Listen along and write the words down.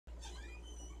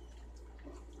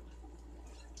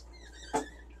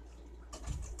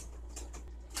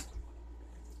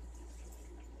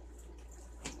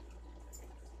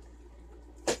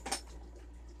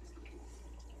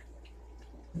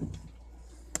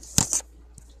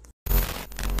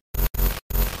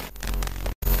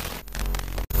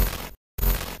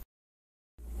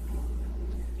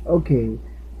Okay,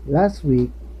 last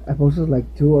week I posted like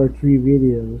 2 or 3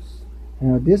 videos.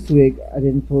 Now this week I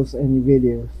didn't post any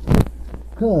videos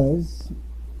because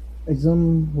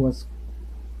exam was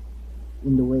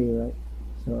in the way, right?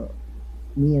 So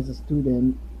me as a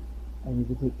student, I need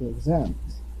to take the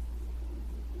exams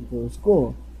to go to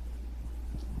school.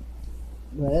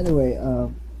 But anyway,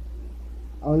 I'll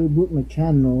reboot my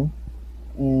channel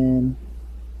and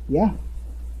yeah,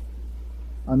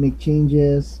 I'll make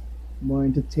changes, more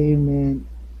entertainment.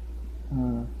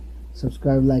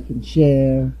 Subscribe, like, and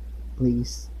share,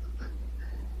 please.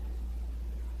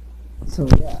 So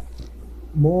yeah,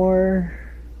 more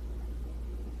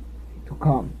to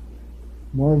come,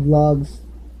 more vlogs.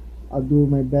 I'll do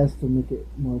my best to make it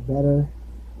more better.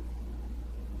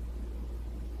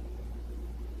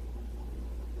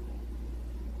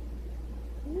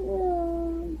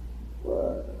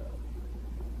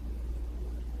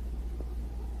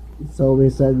 It's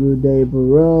always a good day,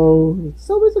 bro. It's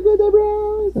always a good day,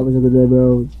 bro. It's always a good day,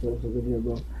 bro. It's always a good day,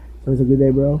 bro. It's always a good day,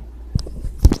 bro.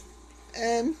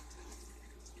 And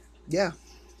yeah,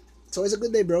 it's always a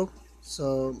good day, bro.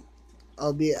 So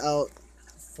I'll be out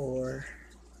for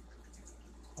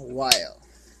a while.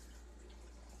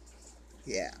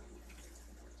 Yeah,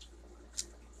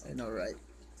 I know, right?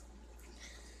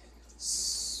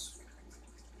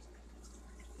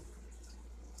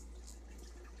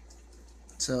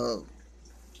 So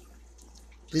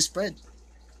please spread.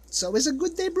 It's always a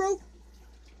good day, bro.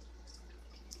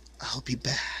 I'll be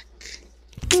back.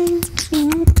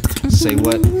 Say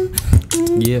what?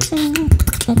 Yeah.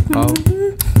 Oh.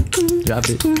 Drop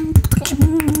it.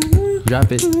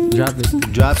 Drop it. Drop it.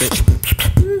 Drop it.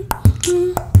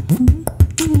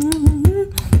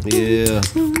 Yeah.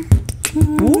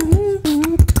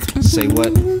 Say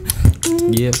what?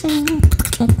 Yeah.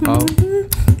 Oh.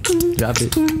 Drop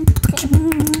it.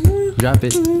 Drop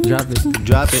it. Drop it.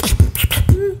 Drop it.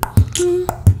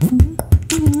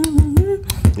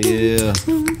 Yeah.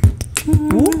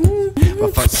 My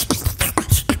fuck.